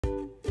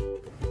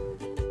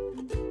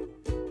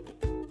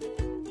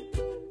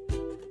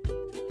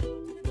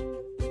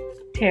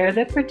Tear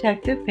the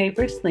protective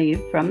paper sleeve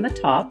from the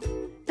top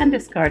and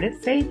discard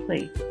it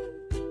safely.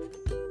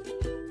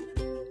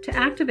 To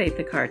activate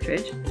the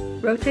cartridge,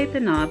 rotate the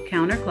knob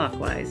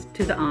counterclockwise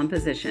to the on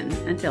position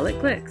until it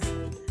clicks.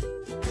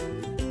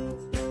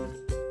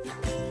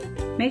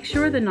 Make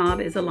sure the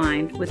knob is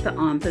aligned with the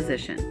on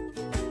position.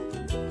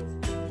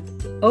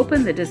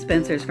 Open the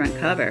dispenser's front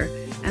cover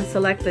and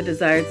select the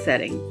desired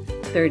setting,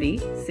 30,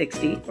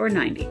 60, or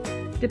 90,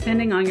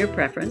 depending on your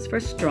preference for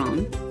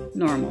strong,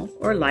 normal,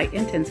 or light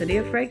intensity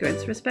of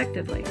fragrance,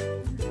 respectively.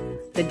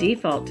 The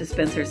default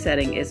dispenser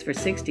setting is for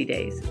 60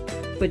 days,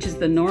 which is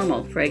the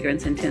normal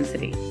fragrance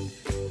intensity.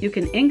 You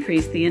can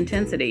increase the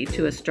intensity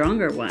to a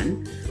stronger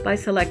one by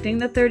selecting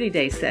the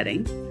 30-day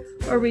setting,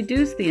 or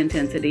reduce the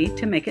intensity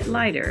to make it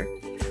lighter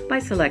by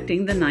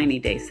selecting the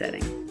 90-day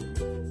setting.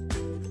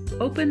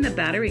 Open the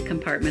battery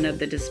compartment of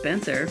the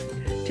dispenser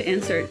to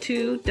insert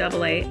two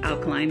AA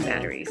alkaline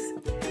batteries.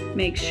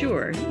 Make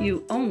sure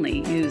you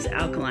only use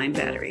alkaline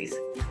batteries.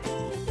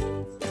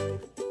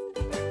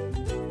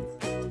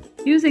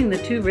 Using the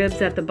two ribs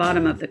at the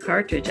bottom of the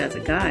cartridge as a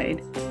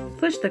guide,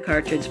 push the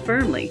cartridge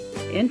firmly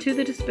into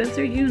the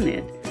dispenser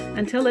unit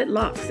until it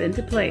locks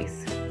into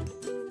place.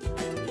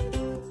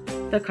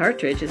 The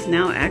cartridge is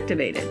now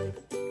activated.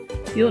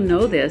 You'll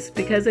know this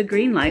because a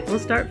green light will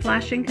start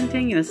flashing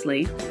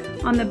continuously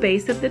on the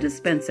base of the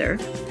dispenser,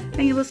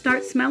 and you will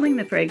start smelling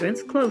the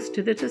fragrance close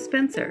to the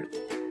dispenser.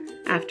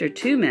 After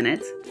 2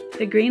 minutes,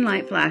 the green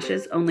light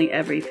flashes only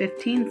every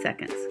 15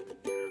 seconds.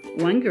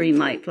 One green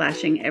light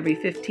flashing every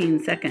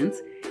 15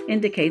 seconds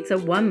indicates a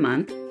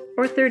 1-month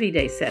or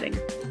 30-day setting.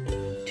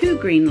 Two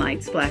green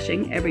lights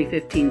flashing every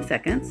 15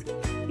 seconds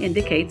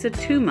indicates a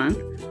 2-month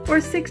or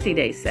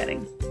 60-day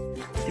setting.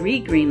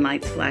 3 green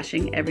lights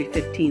flashing every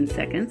 15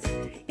 seconds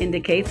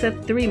indicates a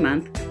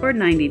 3-month or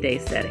 90-day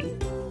setting.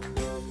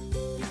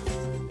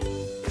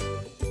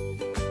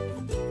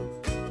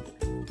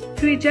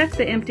 To eject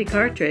the empty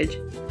cartridge,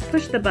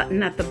 push the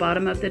button at the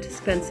bottom of the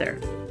dispenser,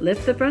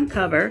 lift the front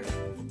cover,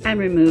 and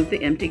remove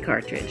the empty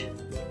cartridge.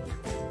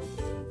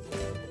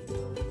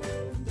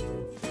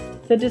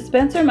 The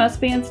dispenser must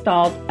be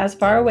installed as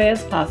far away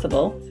as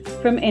possible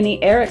from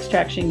any air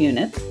extraction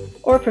units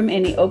or from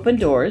any open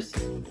doors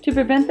to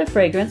prevent the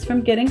fragrance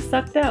from getting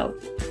sucked out.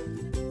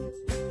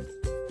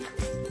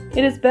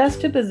 It is best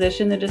to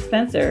position the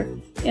dispenser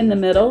in the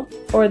middle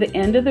or the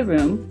end of the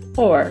room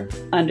or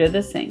under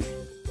the sink.